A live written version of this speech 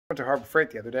Went to Harbor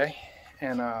Freight the other day,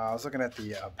 and I was looking at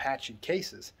the Apache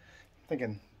cases,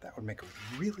 thinking that would make a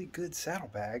really good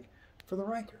saddlebag for the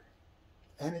Ryker.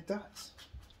 And it does.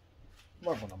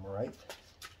 Love when I'm right.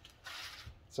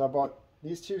 So I bought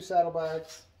these two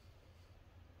saddlebags.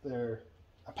 They're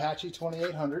Apache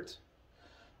 2800s.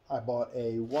 I bought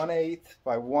a 1/8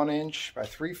 by 1 inch by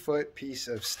 3 foot piece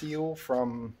of steel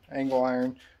from angle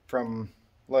iron from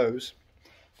Lowe's.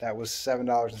 That was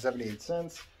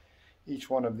 $7.78.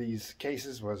 Each one of these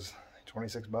cases was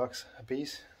 26 bucks a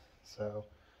piece. So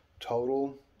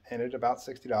total ended about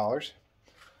 $60.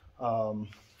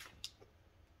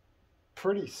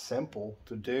 Pretty simple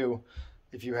to do.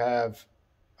 If you have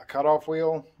a cutoff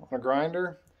wheel on a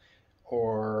grinder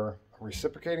or a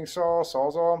reciprocating saw,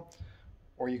 sawzall,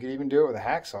 or you could even do it with a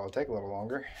hacksaw. It'll take a little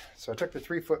longer. So I took the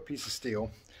 3 foot piece of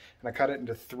steel and I cut it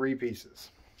into 3 pieces.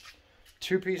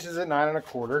 2 pieces at 9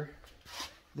 1/4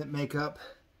 that make up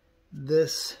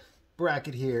this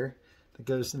bracket here that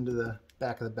goes into the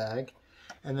back of the bag,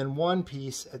 and then 1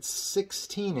 piece at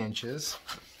 16 inches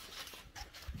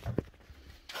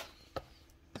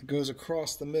that goes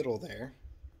across the middle there.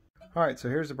 Alright, so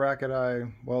here's the bracket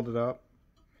I welded up.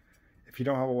 If you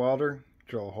don't have a welder,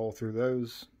 drill a hole through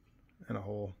those and a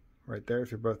hole right there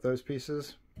through both those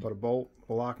pieces. Put a bolt,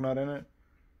 a lock nut in it,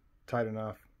 tight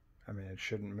enough. I mean, it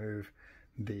shouldn't move.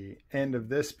 The end of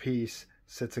this piece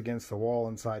sits against the wall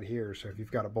inside here, so if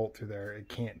you've got a bolt through there, it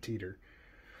can't teeter.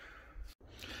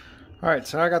 Alright,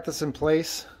 so I got this in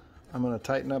place. I'm going to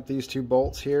tighten up these 2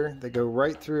 bolts here. They go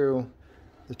right through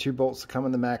the 2 bolts that come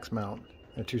in the max mount.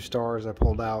 The 2 stars I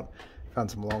pulled out, found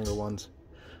some longer ones.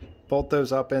 Bolt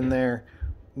those up in there.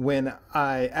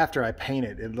 After I paint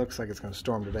it, it looks like it's going to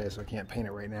storm today, so I can't paint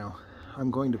it right now.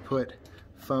 I'm going to put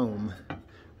foam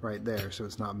right there so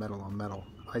it's not metal on metal.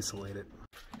 Isolate it.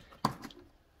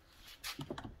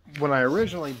 When I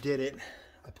originally did it,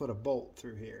 I put a bolt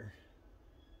through here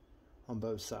on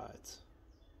both sides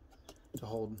to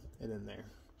hold it in there.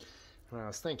 And I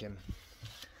was thinking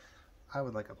I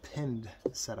would like a pinned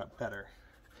setup better.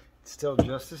 It's still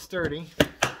just as sturdy,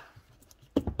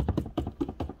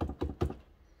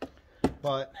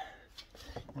 but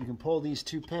you can pull these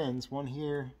 2 pins, one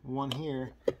here,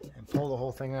 and pull the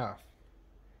whole thing off.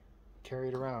 Carry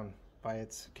it around by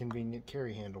its convenient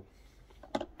carry handle.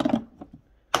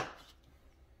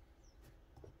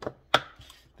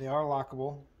 They are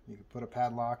lockable. You can put a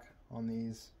padlock on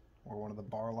these, or one of the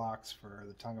bar locks for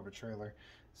the tongue of a trailer.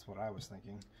 That's what I was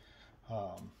thinking.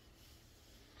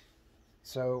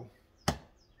 So,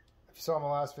 if you saw my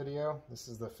last video, this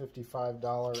is the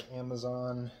 $55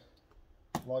 Amazon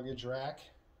luggage rack.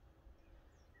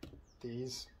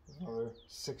 These is another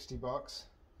 60 bucks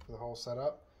for the whole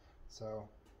setup. So,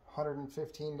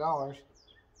 $115.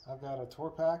 I've got a tour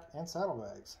pack and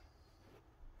saddlebags.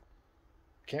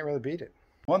 Can't really beat it.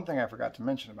 One thing I forgot to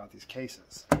mention about these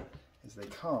cases is they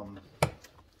come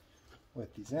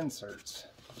with these inserts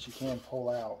that you can pull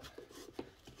out,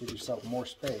 give yourself more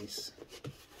space,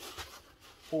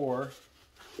 or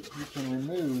you can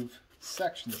remove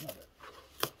sections of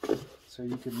it. So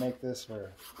you could make this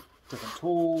for different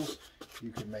tools,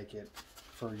 you could make it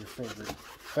for your favorite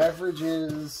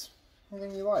beverages,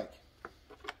 anything you like.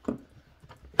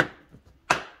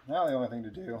 Now the only thing to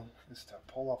do is to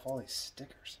pull off all these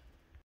stickers.